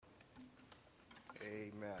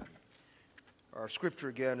Amen. Our scripture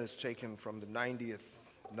again is taken from the 90th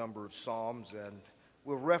number of Psalms, and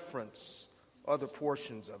we'll reference other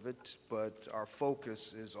portions of it, but our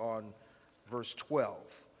focus is on verse 12.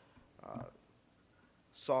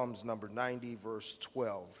 Psalms number 90, verse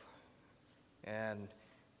 12. And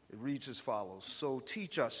it reads as follows: "So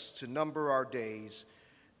teach us to number our days,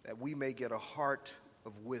 that we may get a heart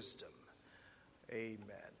of wisdom." Amen.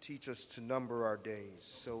 Teach us to number our days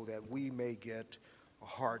so that we may get a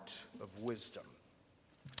heart of wisdom.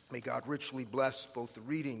 May God richly bless both the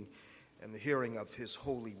reading and the hearing of his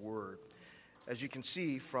holy word. As you can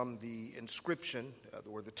see from the inscription,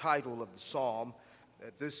 or the title of the psalm,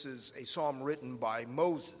 this is a psalm written by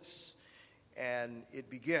Moses. And it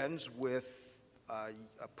begins with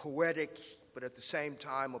a poetic, but at the same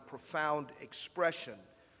time a profound expression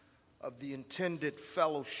of the intended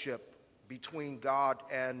fellowship between God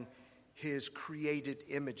and his created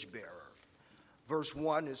image bearer. Verse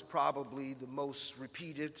 1 is probably the most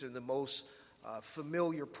repeated and the most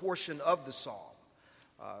familiar portion of the psalm.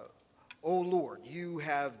 O Lord, you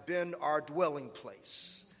have been our dwelling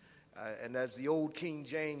place. And as the old King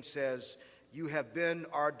James says, you have been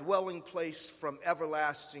our dwelling place from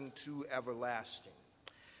everlasting to everlasting.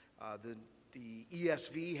 The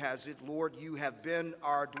ESV has it, Lord, you have been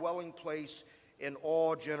our dwelling place in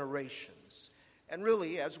all generations. And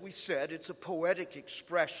really, as we said, it's a poetic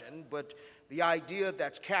expression, but the idea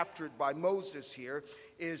that's captured by Moses here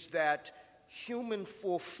is that human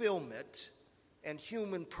fulfillment and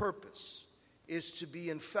human purpose is to be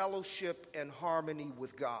in fellowship and harmony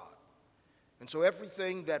with God. And so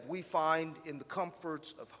everything that we find in the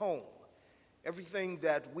comforts of home, everything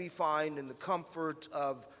that we find in the comfort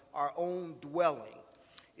of our own dwelling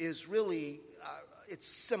is really, it's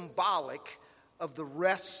symbolic of the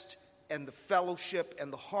rest and the fellowship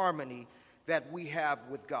and the harmony that we have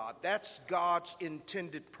with God. That's God's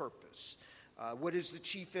intended purpose. What is the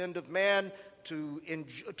chief end of man? To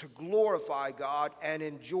glorify God and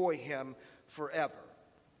enjoy him forever.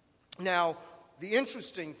 Now, the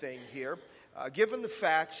interesting thing here, given the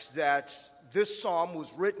fact that this psalm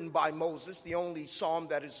was written by Moses, the only psalm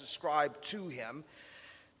that is ascribed to him,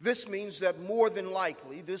 this means that more than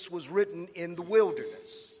likely this was written in the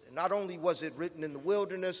wilderness. And not only was it written in the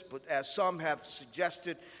wilderness, but as some have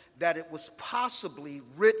suggested, that it was possibly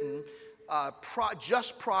written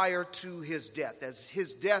just prior to his death, as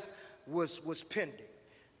his death was pending.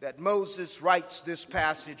 That Moses writes this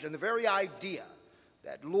passage, and the very idea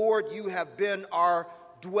that, Lord, you have been our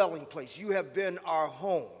dwelling place, you have been our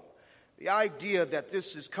home. The idea that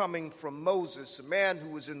this is coming from Moses, a man who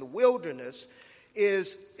was in the wilderness,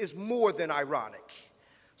 is more than ironic.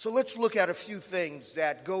 So let's look at a few things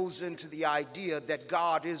that goes into the idea that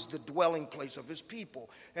God is the dwelling place of his people.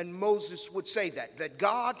 And Moses would say that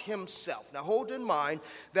God himself. Now hold in mind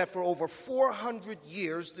that for over 400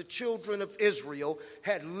 years, the children of Israel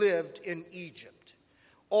had lived in Egypt.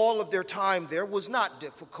 All of their time there was not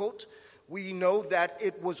difficult. We know that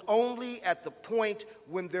it was only at the point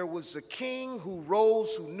when there was a king who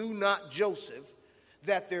rose who knew not Joseph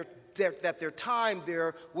that their time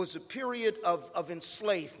there was a period of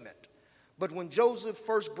enslavement. But when Joseph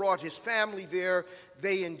first brought his family there,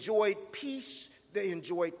 they enjoyed peace, they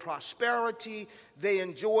enjoyed prosperity, they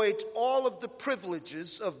enjoyed all of the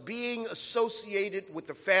privileges of being associated with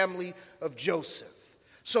the family of Joseph.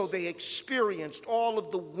 So they experienced all of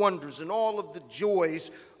the wonders and all of the joys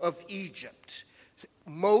of Egypt.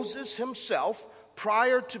 Moses himself,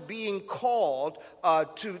 prior to being called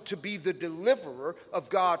to be the deliverer of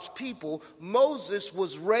God's people, Moses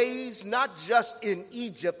was raised not just in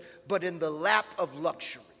Egypt, but in the lap of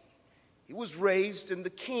luxury. He was raised in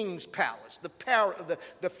the king's palace,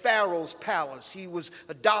 the Pharaoh's palace. He was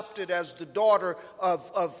adopted as the daughter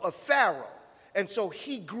of Pharaoh. And so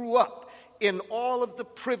he grew up in all of the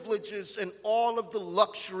privileges and all of the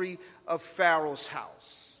luxury of Pharaoh's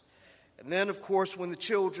house. And then, of course, when the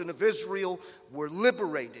children of Israel were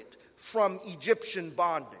liberated from Egyptian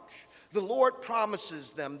bondage, the Lord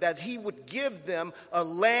promises them that he would give them a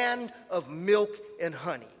land of milk and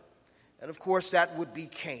honey. And, of course, that would be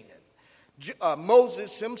Canaan.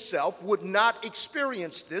 Moses himself would not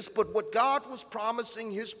experience this, but what God was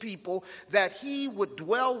promising his people, that he would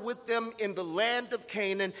dwell with them in the land of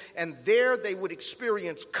Canaan, and there they would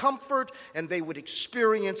experience comfort and they would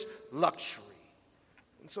experience luxury.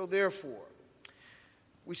 And so therefore,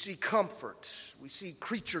 we see comfort, we see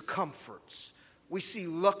creature comforts, we see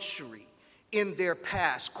luxury in their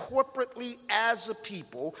past, corporately as a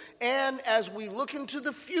people, and as we look into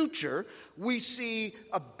the future, we see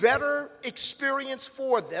a better experience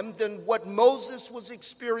for them than what Moses was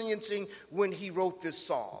experiencing when he wrote this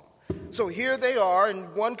psalm. So here they are,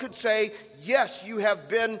 and one could say, yes, you have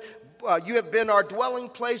been our dwelling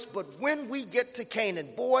place, but when we get to Canaan,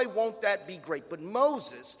 boy, won't that be great. But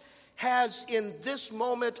Moses has in this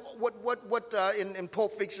moment what in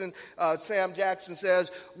Pulp Fiction Sam Jackson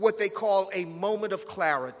says, what they call a moment of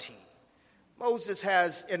clarity. Moses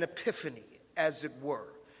has an epiphany, as it were.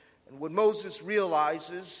 And what Moses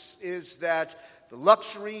realizes is that the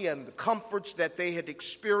luxury and the comforts that they had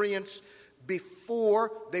experienced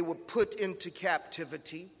before they were put into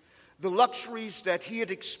captivity, the luxuries that he had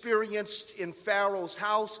experienced in Pharaoh's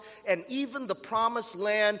house, and even the promised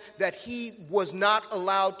land that he was not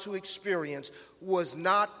allowed to experience, was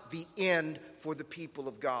not the end for the people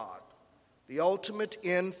of God. The ultimate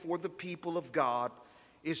end for the people of God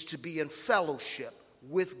is to be in fellowship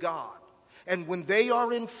with God. And when they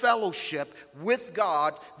are in fellowship with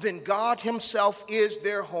God, then God himself is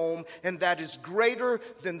their home, and that is greater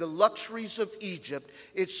than the luxuries of Egypt.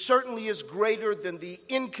 It certainly is greater than the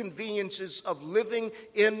inconveniences of living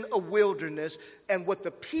in a wilderness. And what the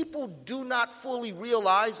people do not fully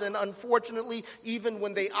realize, and unfortunately, even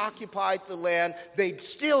when they occupied the land, they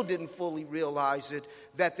still didn't fully realize it,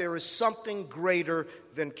 that there is something greater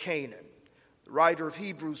than Canaan. The writer of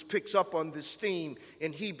Hebrews picks up on this theme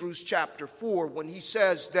in Hebrews chapter 4 when he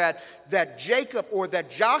says that Jacob or that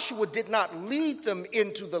Joshua did not lead them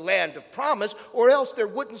into the land of promise, or else there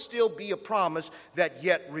wouldn't still be a promise that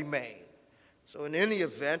yet remained. So in any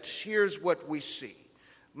event, here's what we see.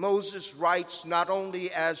 Moses writes not only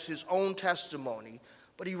as his own testimony,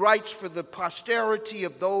 but he writes for the posterity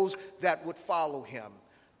of those that would follow him.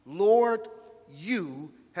 Lord,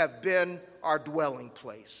 you have been our dwelling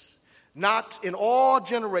place. Not in all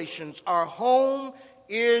generations, our home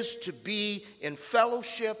is to be in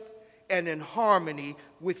fellowship and in harmony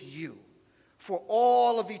with you. For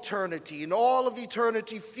all of eternity, and all of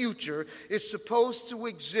eternity future is supposed to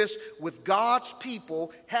exist with God's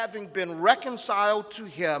people having been reconciled to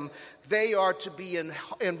him. They are to be in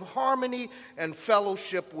harmony and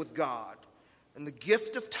fellowship with God. And the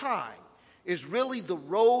gift of time is really the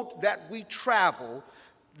road that we travel,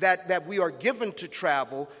 that we are given to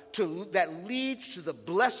travel, that leads to the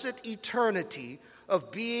blessed eternity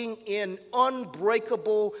of being in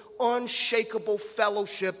unbreakable, unshakable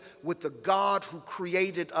fellowship with the God who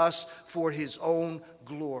created us for his own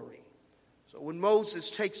glory. So when Moses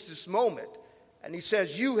takes this moment and he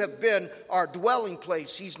says, you have been our dwelling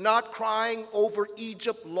place, he's not crying over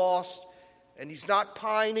Egypt lost, and he's not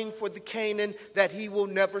pining for the Canaan that he will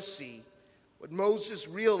never see. What Moses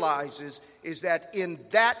realizes is that in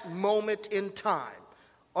that moment in time,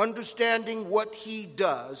 understanding what he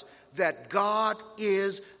does, that God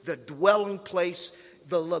is the dwelling place,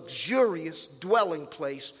 the luxurious dwelling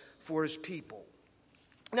place for his people.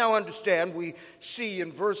 Now understand, we see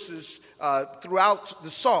in verses throughout the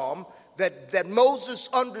psalm that Moses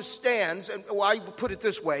understands, and I will put it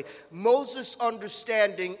this way, Moses'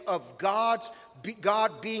 understanding of God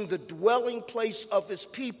being the dwelling place of his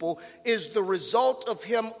people is the result of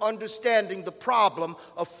him understanding the problem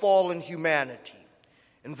of fallen humanity.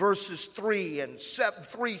 In verses 3,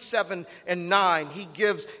 7, and 9, he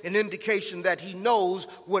gives an indication that he knows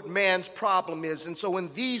what man's problem is. And so in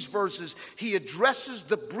these verses, he addresses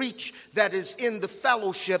the breach that is in the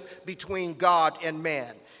fellowship between God and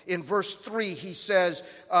man. In verse 3, he says,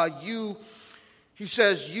 you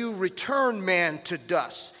return man to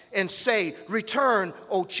dust, and say, return,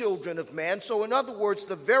 O children of man. So in other words,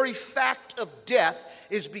 the very fact of death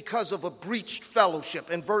is because of a breached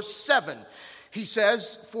fellowship. In verse 7, he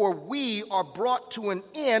says, for we are brought to an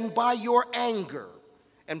end by your anger,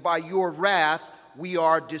 and by your wrath we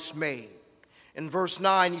are dismayed. In verse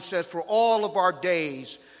 9, he says, for all of our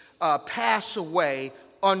days pass away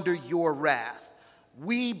under your wrath.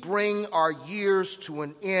 We bring our years to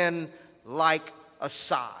an end like a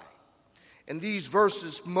sigh. In these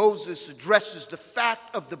verses, Moses addresses the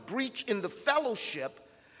fact of the breach in the fellowship,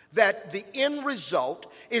 that the end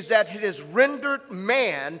result is that it has rendered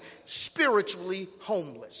man spiritually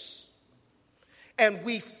homeless. And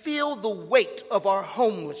we feel the weight of our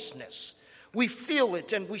homelessness. We feel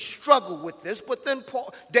it and we struggle with this, but then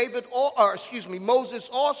Moses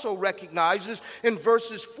also recognizes in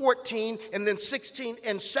verses 14 and then 16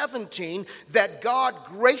 and 17 that God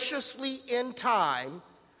graciously in time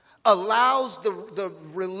allows the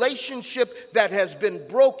relationship that has been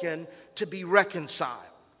broken to be reconciled.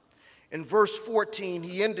 In verse 14,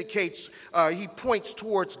 he indicates, he points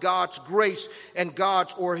towards God's grace and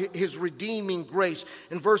his redeeming grace.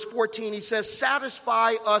 In verse 14, he says,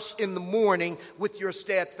 satisfy us in the morning with your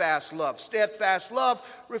steadfast love. Steadfast love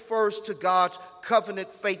refers to God's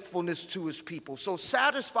covenant faithfulness to his people. So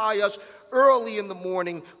satisfy us early in the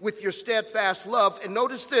morning with your steadfast love. And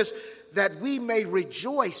notice this, that we may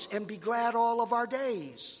rejoice and be glad all of our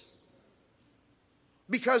days.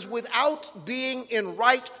 Because without being in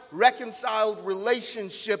right, reconciled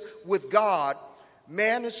relationship with God,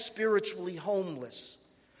 man is spiritually homeless.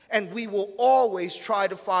 And we will always try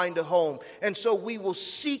to find a home. And so we will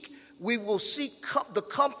seek the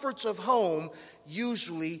comforts of home,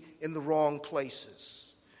 usually in the wrong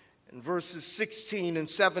places. In verses 16 and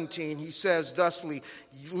 17, he says thusly,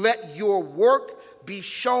 let your work be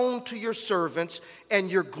shown to your servants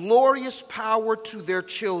and your glorious power to their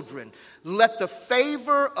children. Let the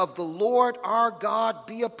favor of the Lord our God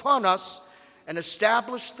be upon us and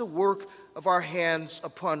establish the work of our hands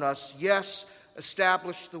upon us. Yes,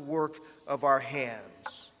 establish the work of our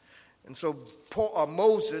hands. And so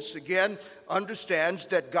Moses, again, understands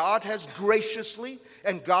that God has graciously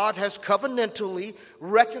and God has covenantally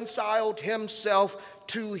reconciled himself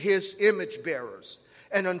to his image bearers.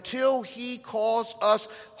 And until he calls us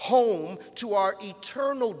home to our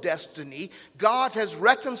eternal destiny, God has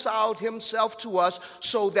reconciled himself to us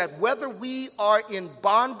so that whether we are in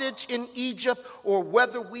bondage in Egypt or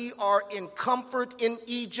whether we are in comfort in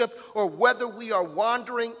Egypt or whether we are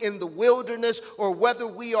wandering in the wilderness or whether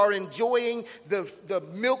we are enjoying the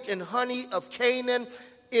milk and honey of Canaan,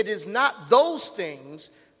 it is not those things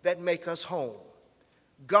that make us home.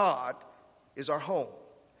 God is our home.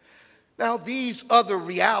 Now, these other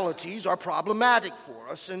realities are problematic for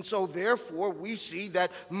us, and so therefore we see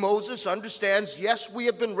that Moses understands, yes, we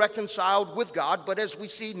have been reconciled with God, but as we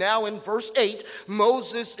see now in verse 8,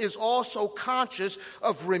 Moses is also conscious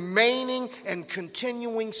of remaining and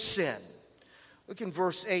continuing sin. Look in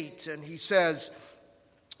verse 8, and he says,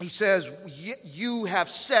 you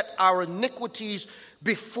have set our iniquities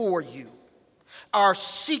before you, our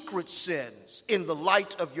secret sins in the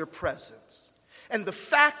light of your presence. And the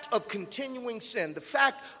fact of continuing sin, the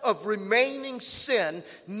fact of remaining sin,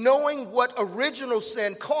 knowing what original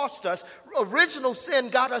sin cost us, original sin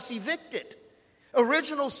got us evicted.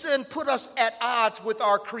 Original sin put us at odds with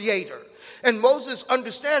our Creator. And Moses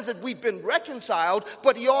understands that we've been reconciled,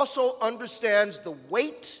 but he also understands the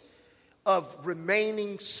weight of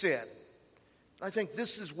remaining sin. I think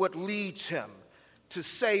this is what leads him to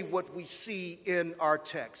say what we see in our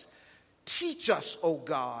text. Teach us, O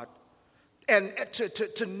God, and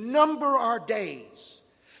to number our days,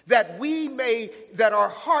 that our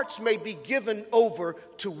hearts may be given over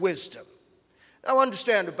to wisdom. Now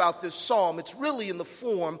understand about this psalm, it's really in the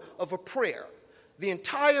form of a prayer. The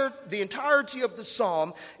entirety of the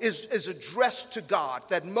psalm is addressed to God,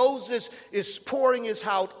 that Moses is pouring his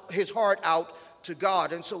heart out to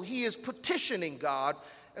God. And so he is petitioning God,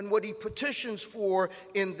 and what he petitions for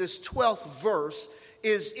in this 12th verse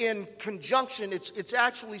is in conjunction, it's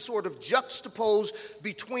actually sort of juxtaposed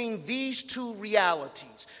between these two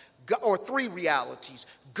realities, or three realities.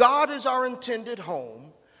 God is our intended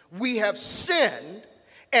home. We have sinned,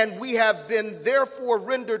 and we have been therefore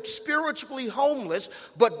rendered spiritually homeless,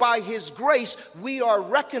 but by his grace, we are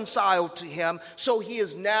reconciled to him, so he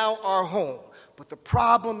is now our home. But the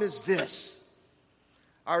problem is this: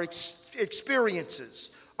 our experiences,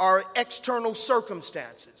 our external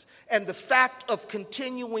circumstances, and the fact of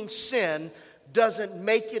continuing sin doesn't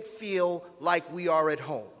make it feel like we are at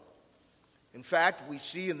home. In fact, we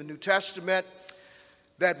see in the New Testament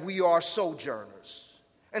that we are sojourners.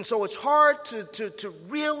 And so it's hard to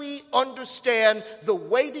really understand the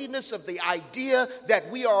weightiness of the idea that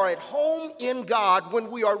we are at home in God when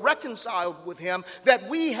we are reconciled with him, that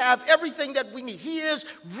we have everything that we need. He is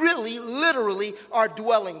really, literally our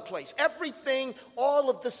dwelling place. Everything, all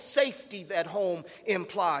of the safety that home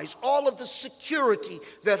implies, all of the security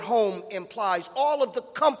that home implies, all of the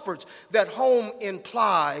comforts that home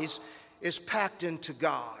implies is packed into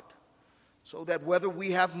God. So that whether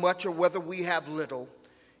we have much or whether we have little,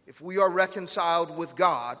 if we are reconciled with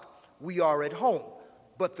God, we are at home.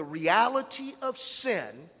 But the reality of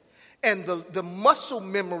sin and the muscle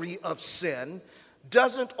memory of sin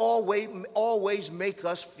doesn't always make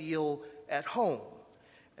us feel at home.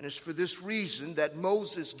 And it's for this reason that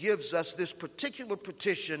Moses gives us this particular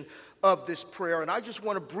petition of this prayer. And I just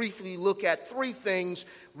want to briefly look at three things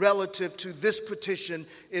relative to this petition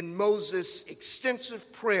in Moses'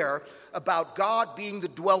 extensive prayer about God being the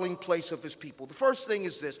dwelling place of his people. The first thing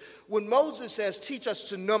is this: when Moses says, teach us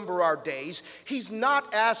to number our days, he's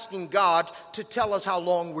not asking God to tell us how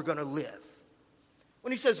long we're going to live.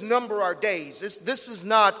 When he says number our days,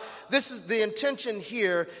 the intention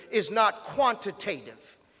here is not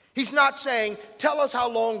quantitative. He's not saying, tell us how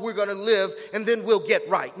long we're going to live and then we'll get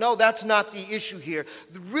right. No, that's not the issue here.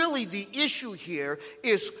 Really, the issue here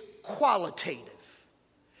is qualitative.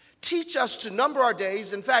 Teach us to number our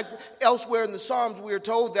days. In fact, elsewhere in the Psalms, we are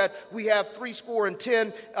told that we have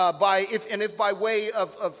 70, if by way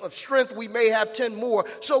of strength, we may have 10 more.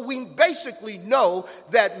 So we basically know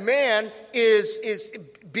that man is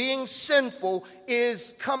being sinful,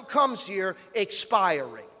 comes here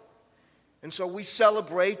expiring. And so we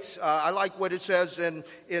celebrate, I like what it says in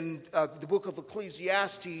the book of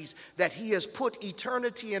Ecclesiastes, that he has put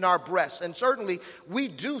eternity in our breasts. And certainly we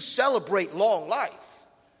do celebrate long life.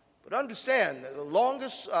 But understand, the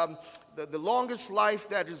longest life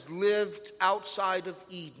that is lived outside of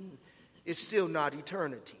Eden is still not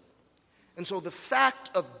eternity. And so the fact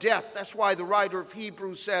of death, that's why the writer of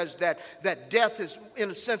Hebrews says that death has, in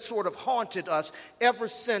a sense, sort of haunted us ever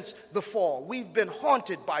since the fall. We've been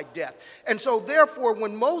haunted by death. And so therefore,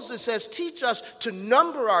 when Moses says, teach us to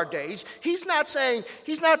number our days, he's not saying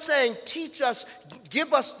teach us,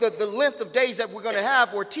 give us the length of days that we're going to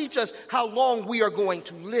have, or teach us how long we are going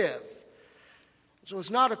to live. So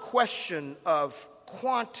it's not a question of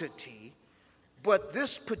quantity, but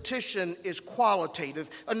this petition is qualitative.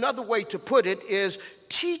 Another way to put it is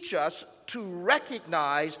teach us to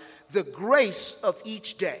recognize the grace of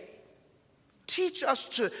each day. Teach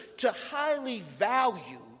us to highly value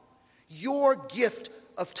your gift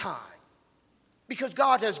of time, because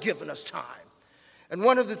God has given us time. And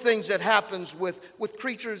one of the things that happens with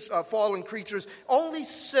creatures, fallen creatures, only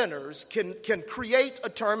sinners can create a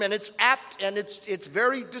term, and it's apt and it's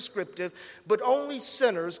very descriptive, but only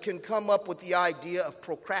sinners can come up with the idea of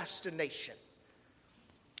procrastination.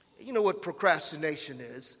 You know what procrastination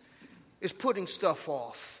is? It's putting stuff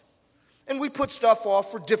off. And we put stuff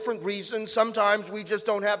off for different reasons. Sometimes we just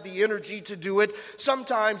don't have the energy to do it.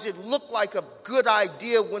 Sometimes it looked like a good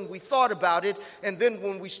idea when we thought about it, and then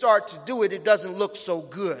when we start to do it, it doesn't look so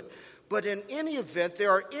good. But in any event,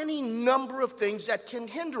 there are any number of things that can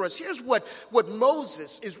hinder us. Here's what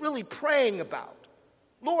Moses is really praying about.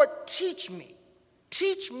 Lord, teach me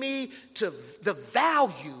to the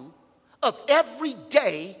value of every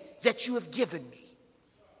day that you have given me.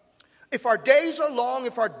 If our days are long,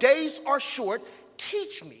 if our days are short,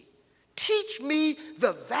 teach me. Teach me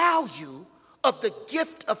the value of the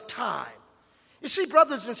gift of time. You see,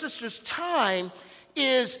 brothers and sisters, time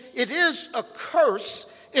is a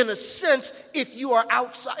curse in a sense if you are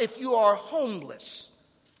outside, if you are homeless.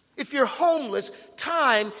 If you're homeless,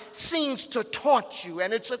 time seems to taunt you,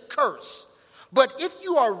 and it's a curse. But if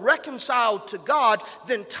you are reconciled to God,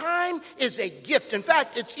 then time is a gift. In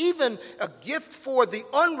fact, it's even a gift for the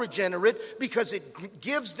unregenerate because it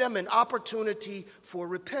gives them an opportunity for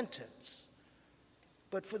repentance.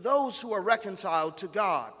 But for those who are reconciled to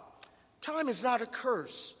God, time is not a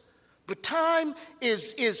curse. But time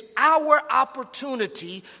is our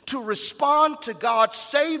opportunity to respond to God's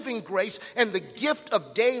saving grace and the gift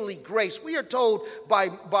of daily grace. We are told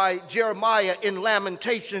by Jeremiah in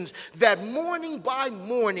Lamentations that morning by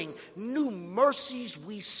morning, new mercies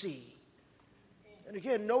we see. And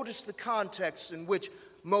again, notice the context in which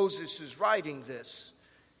Moses is writing this.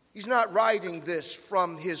 He's not writing this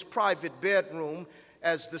from his private bedroom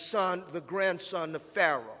as the grandson of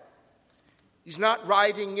Pharaoh. He's not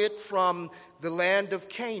writing it from the land of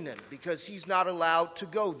Canaan because he's not allowed to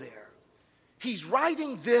go there. He's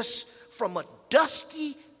writing this from a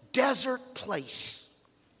dusty desert place.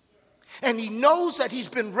 And he knows that he's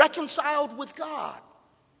been reconciled with God.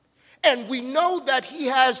 And we know that he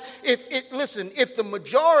has, if the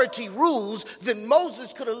majority rules, then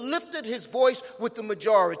Moses could have lifted his voice with the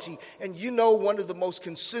majority. And you know one of the most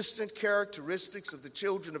consistent characteristics of the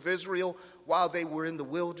children of Israel while they were in the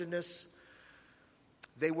wilderness?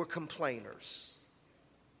 They were complainers.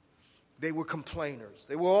 They were complainers.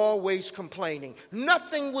 They were always complaining.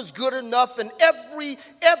 Nothing was good enough, and every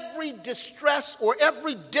distress or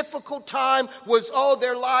every difficult time was,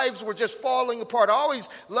 their lives were just falling apart.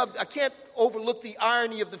 I can't overlook the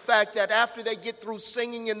irony of the fact that after they get through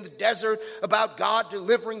singing in the desert about God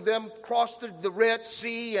delivering them, cross the Red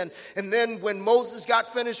Sea, and then when Moses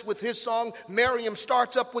got finished with his song, Miriam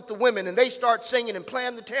starts up with the women, and they start singing and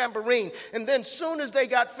playing the tambourine. And then soon as they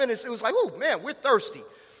got finished, it was like, oh man, we're thirsty.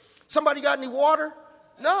 Somebody got any water?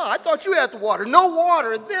 No, I thought you had the water. No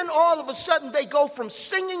water. And then all of a sudden they go from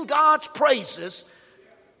singing God's praises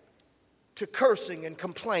to cursing and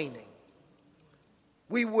complaining.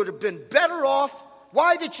 We would have been better off.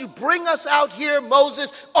 Why did you bring us out here,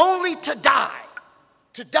 Moses, only to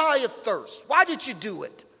die of thirst? Why did you do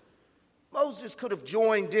it? Moses could have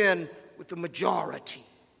joined in with the majority.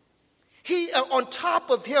 On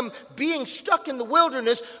top of him being stuck in the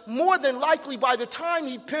wilderness, more than likely by the time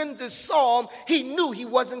he penned this psalm, he knew he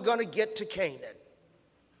wasn't going to get to Canaan.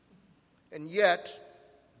 And yet,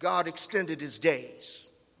 God extended his days.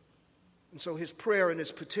 And so his prayer and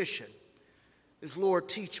his petition is, Lord,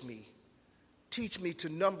 teach me to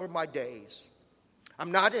number my days.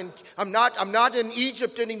 I'm not in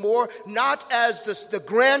Egypt anymore, not as the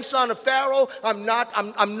grandson of Pharaoh. I'm not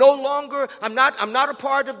a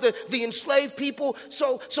part of the enslaved people.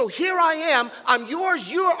 So here I am. I'm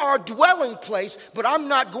yours. You're our dwelling place, but I'm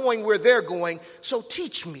not going where they're going. So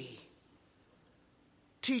teach me.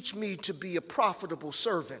 Teach me to be a profitable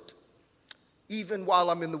servant, even while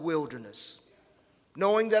I'm in the wilderness,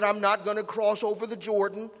 knowing that I'm not going to cross over the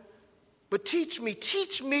Jordan. But teach me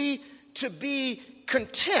to be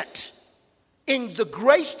content in the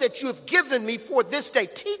grace that you have given me for this day.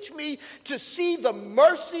 Teach me to see the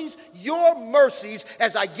mercies, your mercies,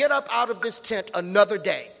 as I get up out of this tent another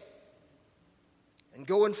day and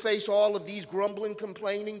go and face all of these grumbling,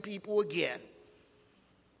 complaining people again.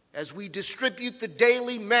 As we distribute the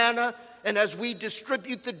daily manna and as we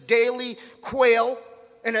distribute the daily quail,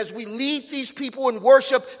 and as we lead these people in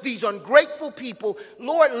worship, these ungrateful people,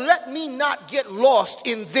 Lord, let me not get lost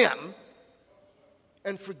in them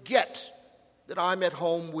and forget that I'm at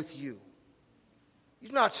home with you.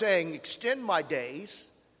 He's not saying extend my days.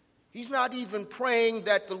 He's not even praying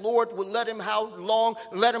that the Lord would let him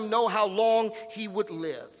know how long he would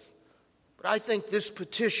live. But I think this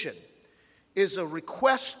petition is a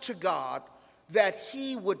request to God that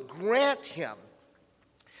he would grant him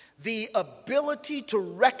the ability to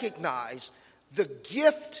recognize the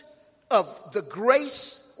gift of the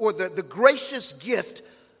grace, or the gracious gift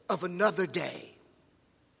of another day.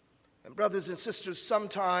 And brothers and sisters,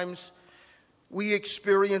 sometimes we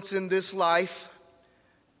experience in this life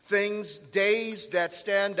days that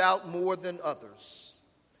stand out more than others.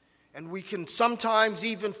 And we can sometimes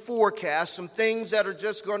even forecast some things that are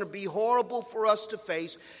just going to be horrible for us to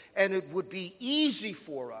face, and it would be easy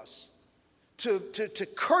for us to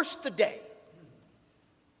curse the day.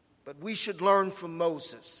 But we should learn from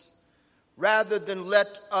Moses. Rather than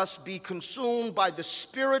let us be consumed by the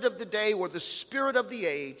spirit of the day or the spirit of the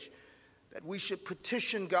age, that we should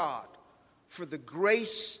petition God for the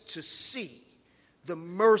grace to see the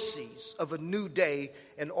mercies of a new day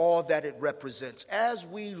and all that it represents. As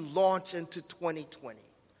we launch into 2020,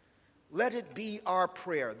 let it be our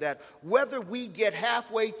prayer that whether we get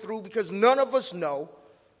halfway through, because none of us know,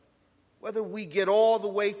 whether we get all the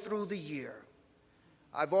way through the year.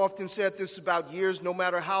 I've often said this about years: no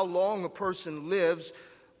matter how long a person lives,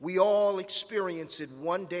 we all experience it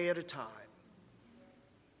one day at a time.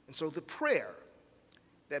 And so the prayer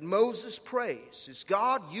that Moses prays is,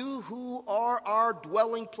 God, you who are our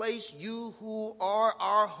dwelling place, you who are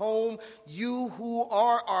our home, you who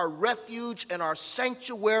are our refuge and our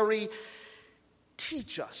sanctuary,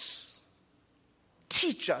 teach us.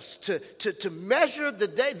 Teach us to measure the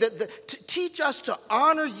day, teach us to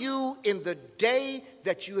honor you in the day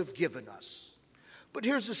that you have given us. But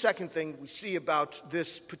here's the second thing we see about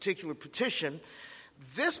this particular petition.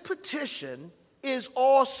 This petition is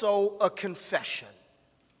also a confession.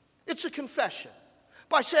 It's a confession.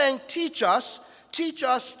 By saying, teach us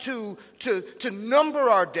to number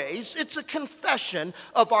our days, it's a confession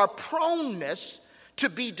of our proneness to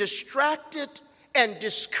be distracted and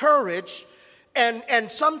discouraged, and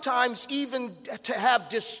sometimes even to have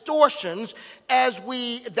distortions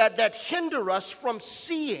that hinder us from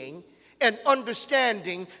seeing and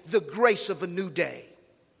understanding the grace of a new day.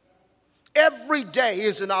 Every day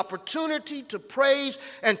is an opportunity to praise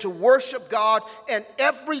and to worship God, and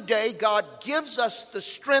every day God gives us the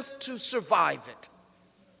strength to survive it.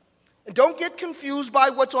 And don't get confused by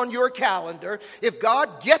what's on your calendar. If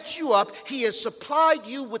God gets you up, he has supplied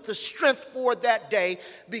you with the strength for that day,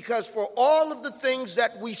 because for all of the things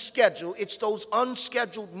that we schedule, it's those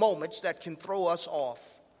unscheduled moments that can throw us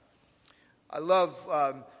off. I love,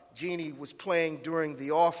 Jeannie was playing during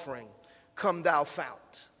the offering, Come Thou Fount.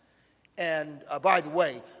 And by the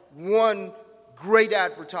way, one great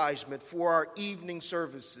advertisement for our evening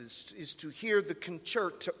services is to hear the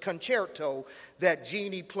concerto that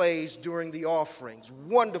Jeannie plays during the offerings.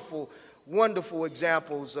 Wonderful, wonderful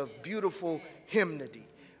examples of beautiful hymnody.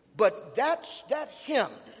 But that hymn,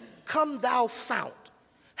 Come Thou Fount,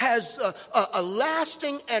 has a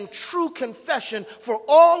lasting and true confession for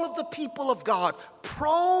all of the people of God,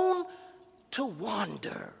 prone to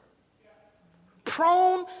wander,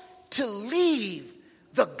 prone to leave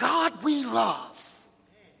the God we love.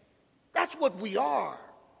 That's what we are.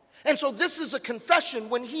 And so this is a confession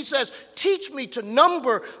when he says, teach me to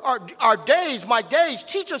number our days, my days.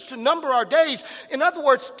 Teach us to number our days. In other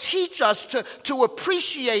words, teach us to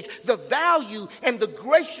appreciate the value and the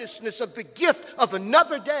graciousness of the gift of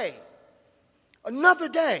another day. Another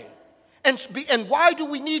day. And why do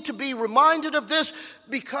we need to be reminded of this?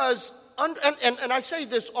 Because and I say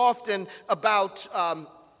this often about,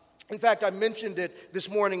 in fact, I mentioned it this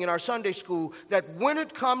morning in our Sunday school, that when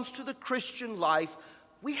it comes to the Christian life,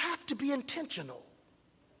 we have to be intentional.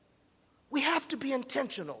 We have to be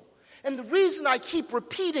intentional. And the reason I keep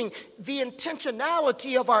repeating the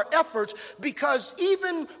intentionality of our efforts, because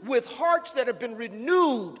even with hearts that have been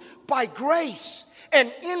renewed by grace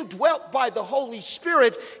and indwelt by the Holy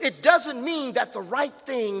Spirit, it doesn't mean that the right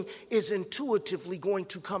thing is intuitively going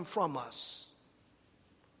to come from us.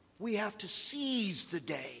 We have to seize the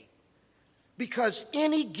day, because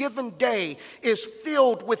any given day is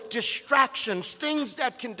filled with distractions, things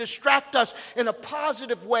that can distract us in a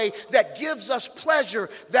positive way that gives us pleasure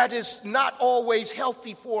that is not always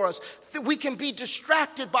healthy for us. We can be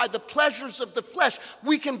distracted by the pleasures of the flesh.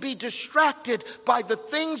 We can be distracted by the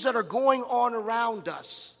things that are going on around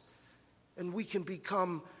us. And we can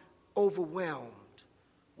become overwhelmed.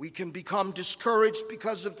 We can become discouraged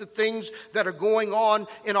because of the things that are going on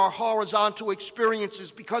in our horizontal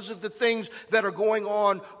experiences, because of the things that are going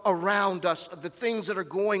on around us, the things that are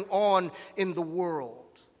going on in the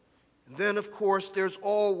world. And then, of course, there's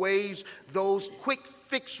always those quick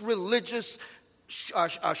fix religious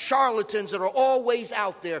charlatans that are always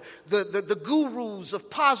out there, the gurus of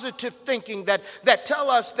positive thinking that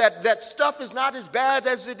tell us that stuff is not as bad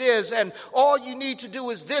as it is, and all you need to do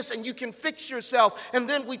is this, and you can fix yourself. And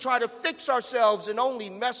then we try to fix ourselves and only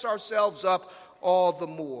mess ourselves up all the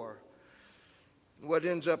more. What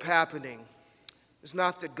ends up happening is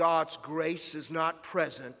not that God's grace is not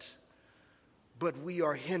present, but we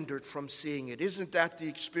are hindered from seeing it. Isn't that the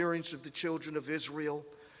experience of the children of Israel?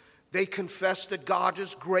 They confess that God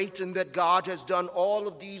is great and that God has done all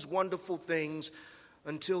of these wonderful things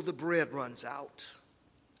until the bread runs out,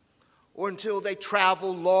 or until they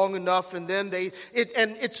travel long enough, and then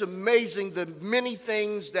it's amazing the many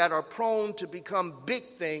things that are prone to become big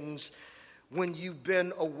things when you've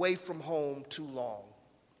been away from home too long.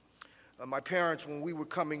 My parents, when we were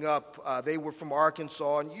coming up, they were from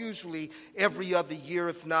Arkansas, and usually every other year,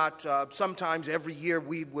 if not sometimes every year,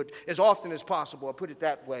 we would, as often as possible, I'll put it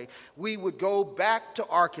that way, we would go back to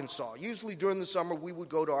Arkansas. Usually during the summer, we would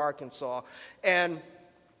go to Arkansas. And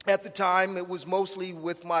at the time, it was mostly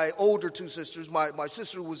with my older two sisters. My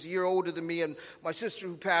sister was a year older than me, and my sister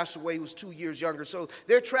who passed away was 2 years younger. So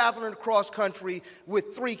they're traveling across country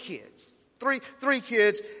with three kids, three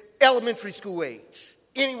kids, elementary school age.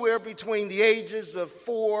 Anywhere between the ages of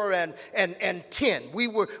 4 and 10.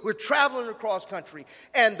 We're traveling across country,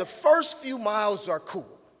 and the first few miles are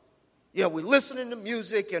cool. You know, we're listening to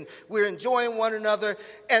music and we're enjoying one another.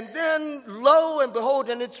 And then, lo and behold,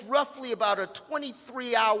 and it's roughly about a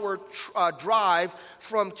 23-hour drive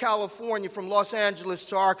from California, from Los Angeles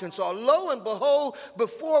to Arkansas. Lo and behold,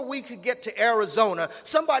 before we could get to Arizona,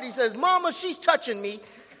 somebody says, "Mama, she's touching me."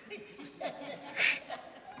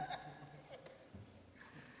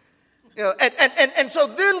 You know, and so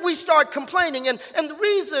then we start complaining, and the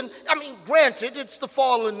reason, I mean, granted, it's the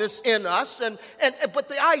fallenness in us, but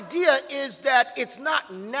the idea is that it's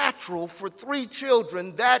not natural for 3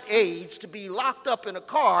 children that age to be locked up in a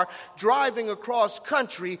car driving across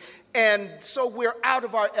country, and so we're out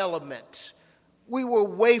of our element. We were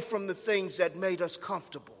away from the things that made us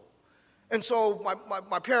comfortable. And so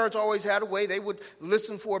my parents always had a way. They would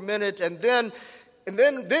listen for a minute, and then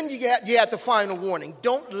you had the final warning.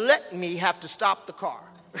 Don't let me have to stop the car.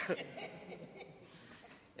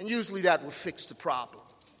 And usually that would fix the problem.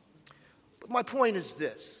 But my point is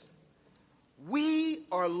this. We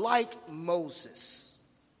are like Moses,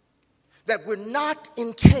 that we're not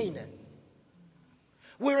in Canaan.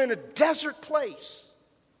 We're in a desert place.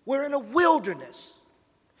 We're in a wilderness.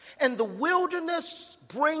 And the wilderness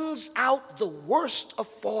brings out the worst of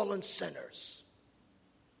fallen sinners.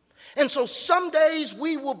 And so some days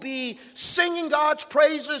we will be singing God's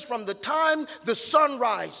praises from the time the sun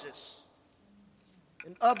rises.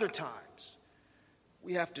 And other times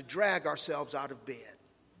we have to drag ourselves out of bed.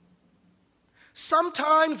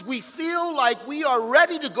 Sometimes we feel like we are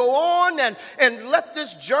ready to go on and let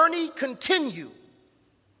this journey continue.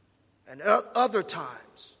 And other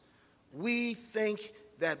times we think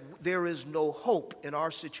that there is no hope in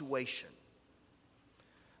our situation.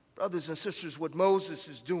 Brothers and sisters, what Moses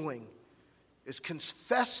is doing is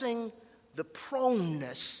confessing the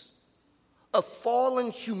proneness of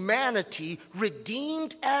fallen humanity,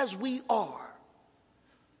 redeemed as we are,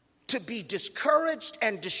 to be discouraged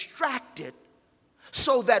and distracted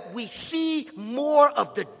so that we see more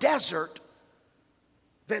of the desert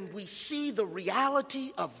than we see the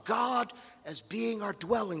reality of God as being our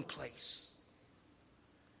dwelling place.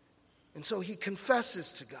 And so he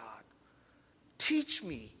confesses to God, "Teach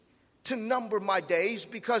me to number my days,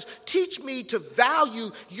 because teach me to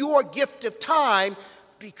value your gift of time,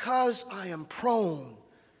 because I am prone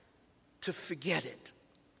to forget it.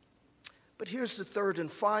 But here's the third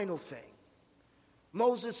and final thing.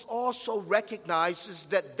 Moses also recognizes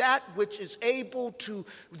that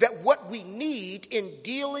what we need in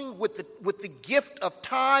dealing with the gift of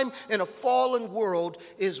time in a fallen world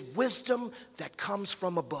is wisdom that comes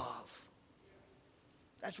from above.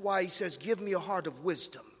 That's why he says, give me a heart of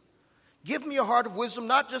wisdom. Give me a heart of wisdom,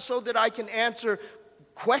 not just so that I can answer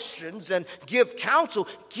questions and give counsel.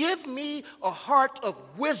 Give me a heart of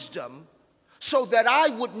wisdom so that I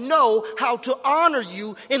would know how to honor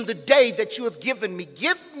you in the day that you have given me.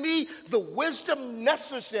 Give me the wisdom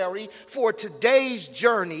necessary for today's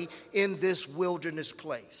journey in this wilderness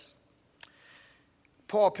place.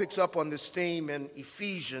 Paul picks up on this theme in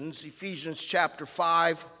Ephesians chapter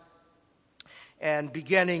 5, and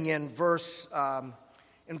beginning in verse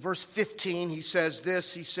 15, he says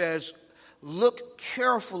this. He says, look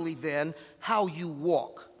carefully then how you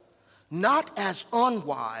walk, not as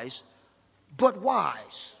unwise, but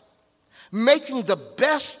wise, making the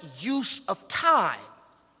best use of time,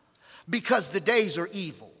 because the days are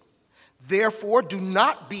evil. Therefore, do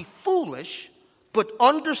not be foolish, but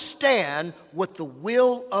understand what the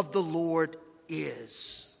will of the Lord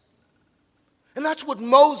is. And that's what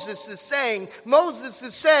Moses is saying. Moses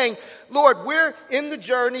is saying, Lord, we're in the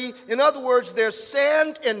journey. In other words, there's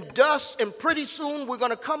sand and dust, and pretty soon we're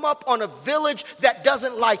going to come up on a village that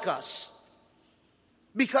doesn't like us.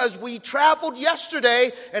 Because we traveled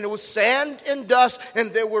yesterday and it was sand and dust,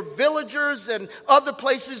 and there were villagers and other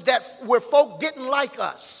places where folk didn't like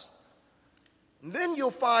us. And then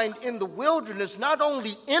you'll find in the wilderness not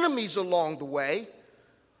only enemies along the way,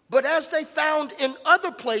 but as they found in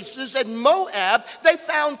other places, in Moab, they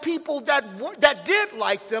found people that did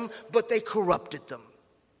like them, but they corrupted them.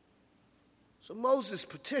 So Moses'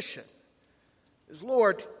 petition is,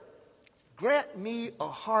 Lord, grant me a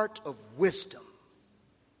heart of wisdom,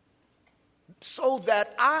 so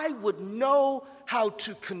that I would know how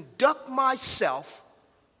to conduct myself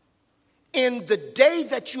in the day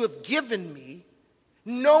that you have given me,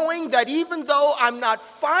 knowing that even though I'm not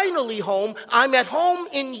finally home, I'm at home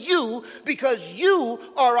in you, because you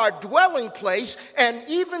are our dwelling place. And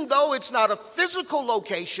even though it's not a physical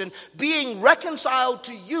location, being reconciled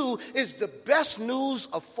to you is the best news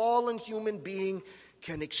a fallen human being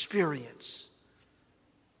can experience.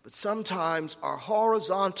 But sometimes our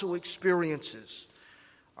horizontal experiences,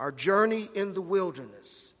 our journey in the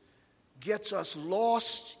wilderness, gets us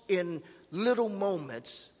lost in little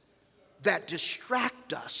moments that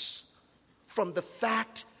distract us from the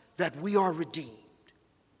fact that we are redeemed.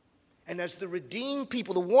 And as the redeemed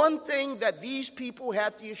people, the one thing that these people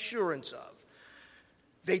had the assurance of,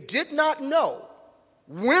 they did not know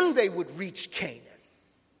when they would reach Canaan.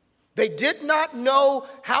 They did not know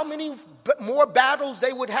how many more battles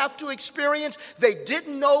they would have to experience. They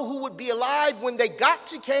didn't know who would be alive when they got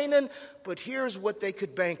to Canaan. But here's what they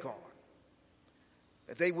could bank on: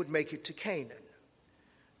 that they would make it to Canaan.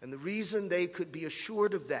 And the reason they could be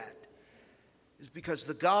assured of that is because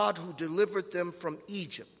the God who delivered them from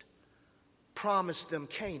Egypt promised them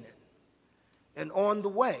Canaan. And on the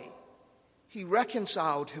way, he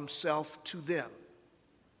reconciled himself to them.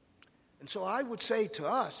 And so I would say to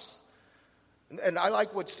us, and I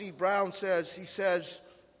like what Steve Brown says. He says,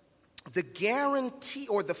 the guarantee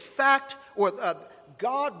or the fact or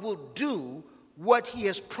God will do what he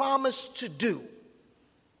has promised to do.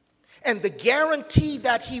 And the guarantee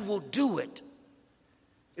that he will do it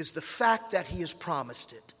is the fact that he has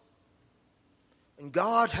promised it. And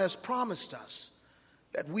God has promised us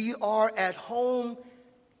that we are at home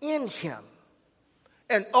in him.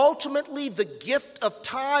 And ultimately, the gift of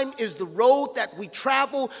time is the road that we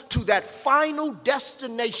travel to that final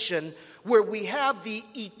destination where we have the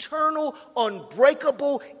eternal,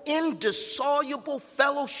 unbreakable, indissoluble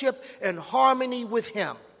fellowship and harmony with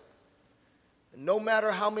him. And no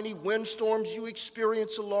matter how many windstorms you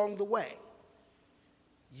experience along the way,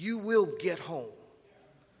 you will get home.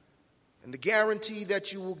 And the guarantee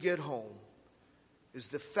that you will get home is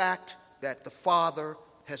the fact that the Father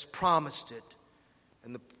has promised it.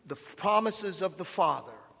 And the promises of the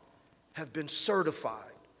Father have been certified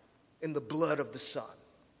in the blood of the Son.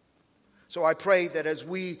 So I pray that as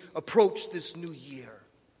we approach this new year,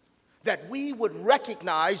 that we would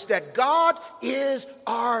recognize that God is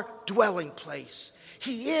our dwelling place.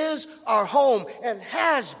 He is our home and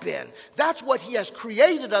has been. That's what he has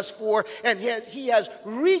created us for, and he has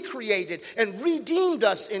recreated and redeemed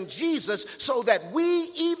us in Jesus so that we,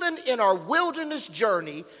 even in our wilderness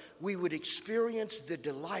journey, we would experience the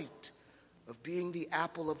delight of being the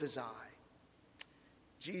apple of his eye.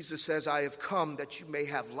 Jesus says, I have come that you may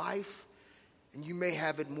have life and you may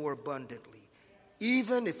have it more abundantly.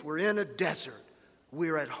 Even if we're in a desert,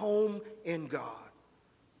 we're at home in God.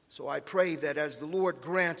 So I pray that as the Lord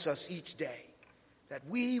grants us each day, that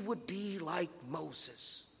we would be like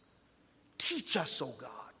Moses. Teach us, O God.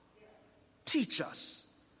 Teach us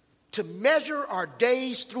to measure our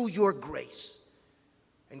days through your grace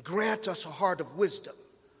and grant us a heart of wisdom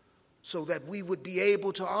so that we would be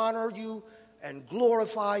able to honor you and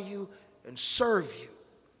glorify you and serve you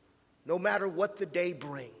no matter what the day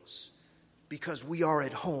brings, because we are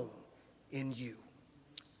at home in you.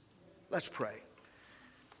 Let's pray.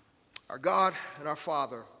 Our God and our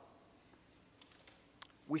Father,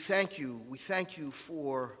 we thank you. We thank you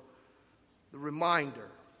for the reminder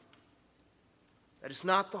that it's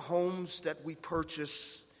not the homes that we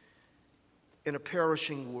purchase in a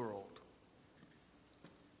perishing world.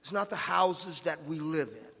 It's not the houses that we live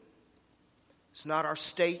in. It's not our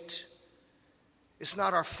state. It's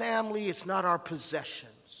not our family. It's not our possessions.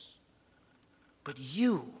 But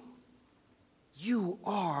you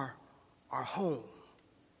are our home.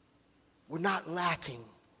 We're not lacking.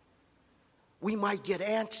 We might get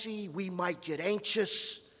antsy. We might get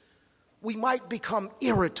anxious. We might become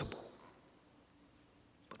irritable.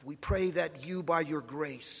 But we pray that you, by your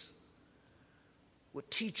grace, would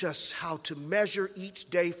teach us how to measure each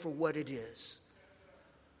day for what it is,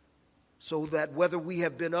 so that whether we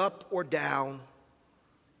have been up or down,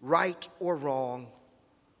 right or wrong,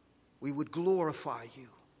 we would glorify you.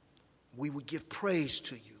 We would give praise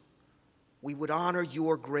to you. We would honor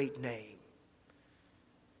your great name.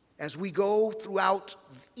 As we go throughout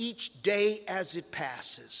each day as it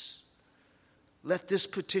passes, let this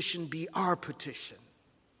petition be our petition.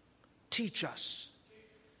 Teach us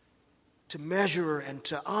to measure and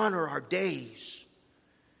to honor our days,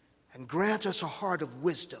 and grant us a heart of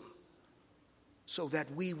wisdom so that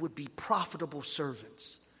we would be profitable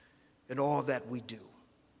servants in all that we do.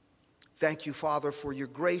 Thank you, Father, for your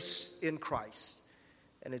grace in Christ,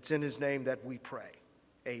 and it's in his name that we pray.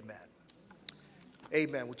 Amen.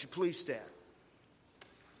 Amen. Would you please stand?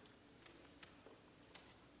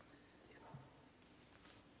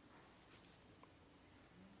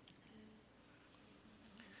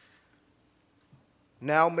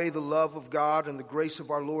 Now may the love of God and the grace of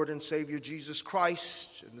our Lord and Savior Jesus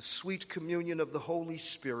Christ and the sweet communion of the Holy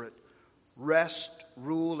Spirit rest,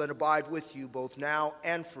 rule, and abide with you both now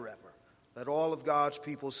and forever. Let all of God's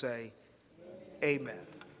people say, Amen. Amen.